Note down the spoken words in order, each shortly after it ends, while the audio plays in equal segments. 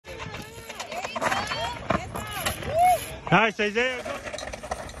Nice, Isaiah.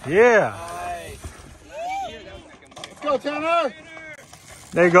 Yeah. Let's go, Tanner.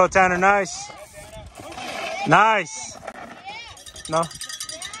 There you go, Tanner. Nice. Nice. No.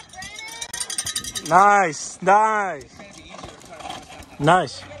 Nice. Nice.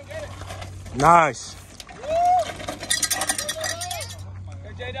 Nice. Nice.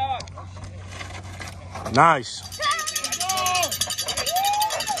 Nice.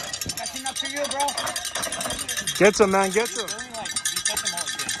 Get some, man. Get some.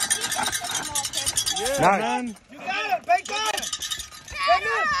 Yeah, nice. Man. You got it. Begginer.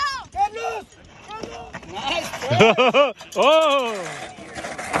 Get loose. Nice. Oh.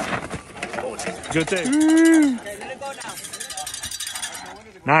 Good take. Okay, let it go now.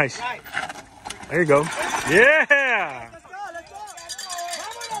 Nice. There you go. Yeah.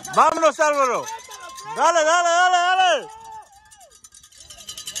 Vámonos, Álvaro. Dale, dale, dale, dale.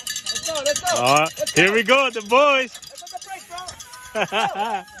 Let's go. Here we go, the boys. Let's go.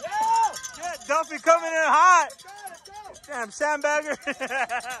 Yeah, Duffy coming in hot. Damn, Sandbagger.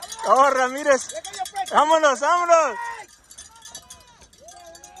 Oh, Ramirez. Vámonos, vámonos.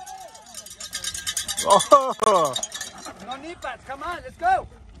 Oh. No knee pads. Come on, let's go.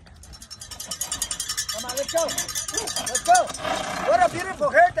 Come on, let's go. Let's go. What a beautiful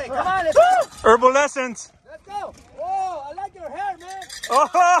hair day. Come on, let's go. Herbal Essence. Let's go. Oh, I like your hair, man. Oh,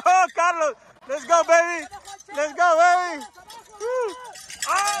 Carlos. Let's go, baby. Let's go, baby. Oh.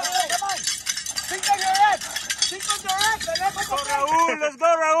 Come on. Think on your head. Think on your head. Let's go, Raul. Let's go,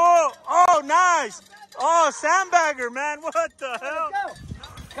 Raul. Oh, nice. Oh, Sandbagger, man. What the hell? Let's go.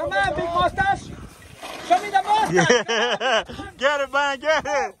 Come on, big mustache. Show me the mustache. Yeah. Get it, man. Get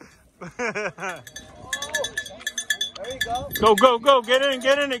it. There you go. Go, go, go. Get in,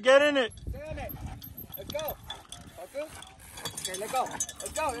 get in it, get in it. Stay on it. Let's go. Okay, let's go.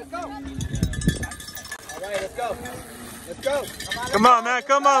 Let's go, let's go. All right, let's go. Let's go. Come on, man.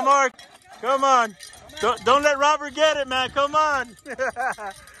 Come on, Mark. Come on. Don't let Robert get it, man. Come on.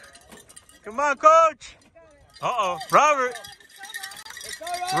 Come on, coach. Uh-oh. Robert. Let's go,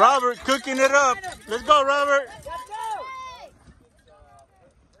 Robert. Robert cooking it up. Let's go, Robert. Let's go.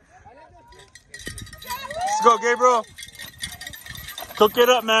 Let's go, Gabriel. Cook it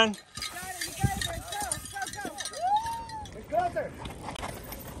up, man. Closer.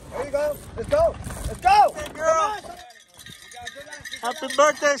 There you go. Let's go. Let's go. Hey, girl. Happy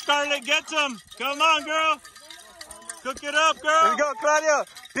birthday, Scarlett. Get some. Come on, girl. Cook it up, girl. Let's go, Claudio.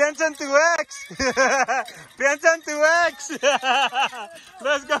 Piensa en tu ex. Piensa en tu ex.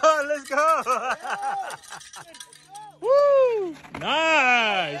 Let's go. Let's go. Woo.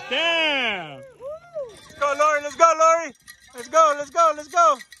 Nice. Damn. Let's go, Lori. Let's go, Lori. Let's go. Let's go. Let's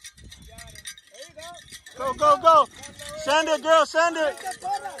go. Go, go, go. Send it, girl. Send it.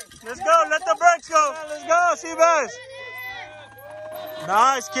 Let's go. Let the brakes go. Let's go, Seabass.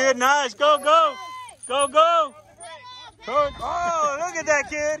 Nice, kid. Nice. Go, go. Go, go. Coach. Oh, look at that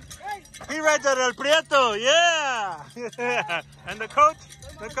kid. He rides at El Prieto. Yeah. And the coach?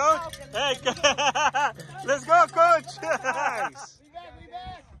 The coach? Hey, let's go, coach. Nice.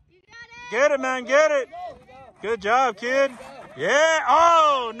 Get it, man. Get it. Good job, kid. Yeah.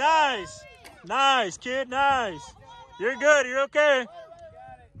 Oh, nice. Nice, kid. Nice. You're good. You're okay.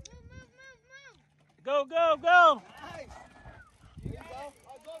 Go, go, go.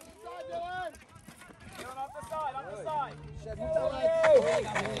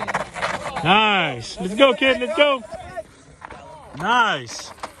 Nice. Let's go, kid. Let's go.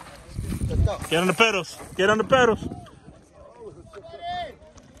 Nice. Get on the pedals. Get on the pedals.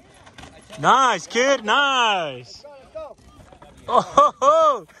 Nice, kid. Nice. Oh, ho,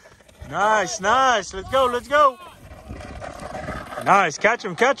 ho. Nice, nice. Let's go. Let's go. Nice. Catch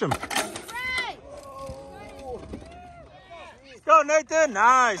him. Catch him. Let's go, Nathan.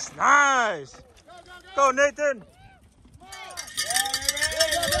 Nice. Nice. Go, Nathan.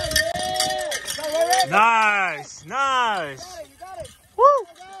 Nice. Nice. Woo.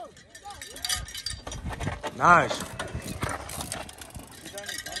 Nice.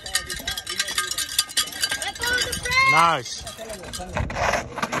 Nice.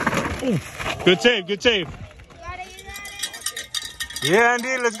 Ooh. Good save. Good save. Yeah,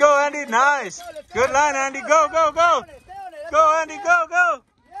 Andy. Let's go, Andy. Nice. Good line, Andy. Go, go, go. Go, Andy. Go, go.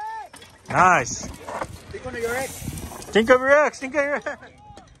 Nice. Think on your ex. Think of your ex. Think of your ex.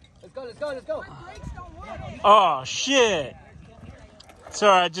 Let's go. Let's go. Let's go. Oh, shit. It's all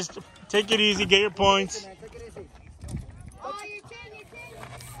right. Just take it easy. Get your points. Take it easy.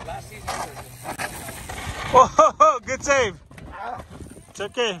 Last season. Oh, good save. It's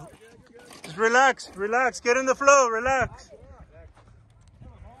okay. Just relax. Relax. Get in the flow. Relax.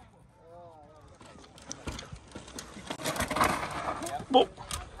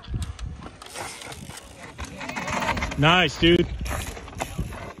 Nice, dude.